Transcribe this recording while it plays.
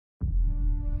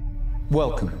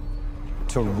Welcome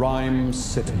to Rhyme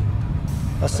City,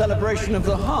 a celebration of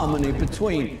the harmony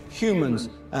between humans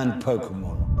and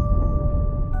Pokemon.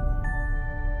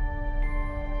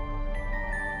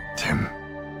 Tim,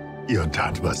 your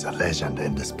dad was a legend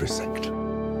in this precinct.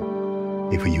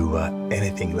 If you were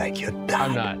anything like your dad...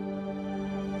 I'm not.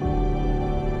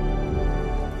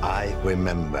 I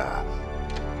remember.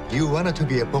 You wanted to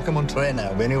be a Pokemon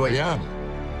trainer when you were young.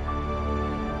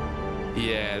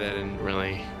 Yeah, that didn't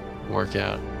really work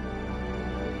out.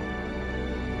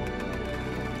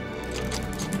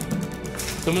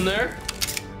 Someone there?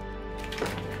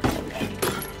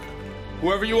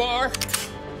 Whoever you are,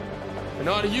 I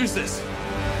know how to use this.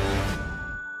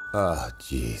 Oh,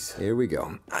 jeez. Here we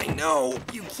go. I know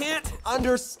you can't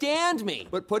understand me,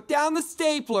 but put down the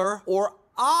stapler or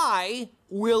I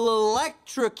will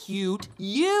electrocute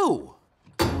you.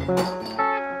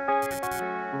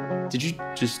 Did you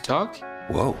just talk?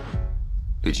 Whoa.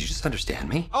 Did you just understand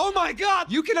me? Oh my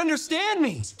God, you can understand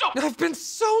me. Stop. I've been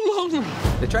so lonely.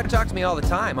 They try to talk to me all the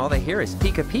time. All they hear is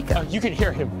Pika Pika. You can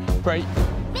hear him, right?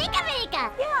 Pika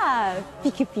Pika! Yeah,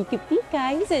 Pika Pika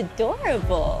Pika, he's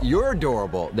adorable. You're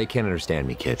adorable. They can't understand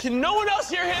me, kid. Can no one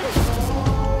else hear him?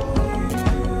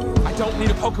 I don't need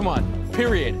a Pokemon,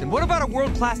 period. Then what about a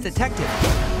world-class detective?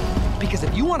 Because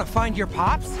if you want to find your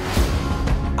pops,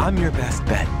 I'm your best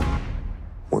bet.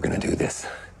 We're gonna do this.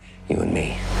 You and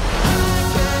me.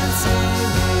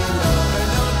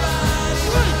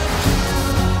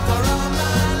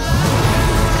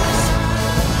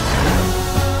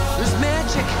 There's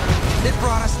magic that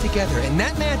brought us together, and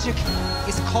that magic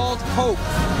is called hope.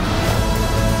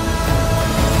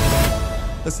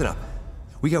 Listen up.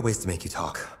 We got ways to make you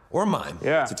talk. Or mime.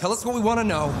 Yeah. So tell us what we want to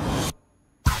know.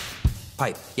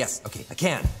 Pipe. Yes. Okay. I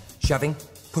can. Shoving.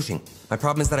 Pushing. My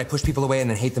problem is that I push people away and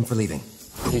then hate them for leaving.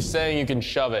 He's saying you can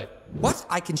shove it. What?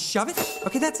 I can shove it?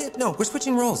 Okay, that's it. No, we're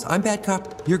switching roles. I'm bad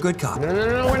cop. You're good cop.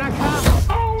 No, we're not cops.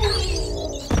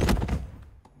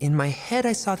 In my head,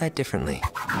 I saw that differently.